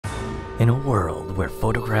In a world where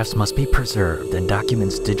photographs must be preserved and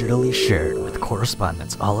documents digitally shared with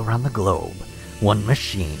correspondents all around the globe, one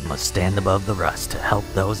machine must stand above the rest to help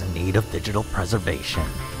those in need of digital preservation.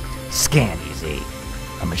 ScanEZ,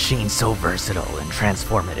 a machine so versatile and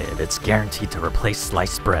transformative it's guaranteed to replace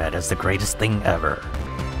sliced bread as the greatest thing ever.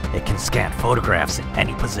 It can scan photographs in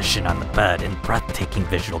any position on the bed in breathtaking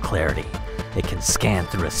visual clarity. It can scan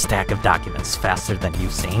through a stack of documents faster than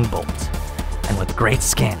Usain Bolt. And with great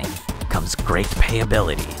scanning comes great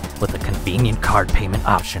payability, with a convenient card payment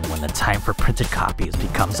option when the time for printed copies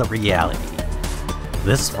becomes a reality.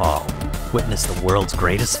 This fall, witness the world's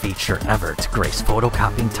greatest feature ever to grace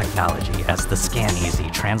photocopying technology as the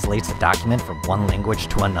ScanEZ translates a document from one language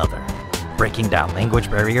to another, breaking down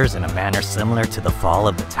language barriers in a manner similar to the fall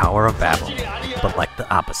of the Tower of Babel, but like the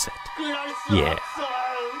opposite. Yeah.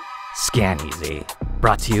 ScanEZ,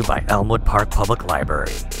 brought to you by Elmwood Park Public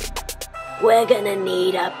Library. We're gonna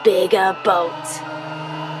need a bigger boat.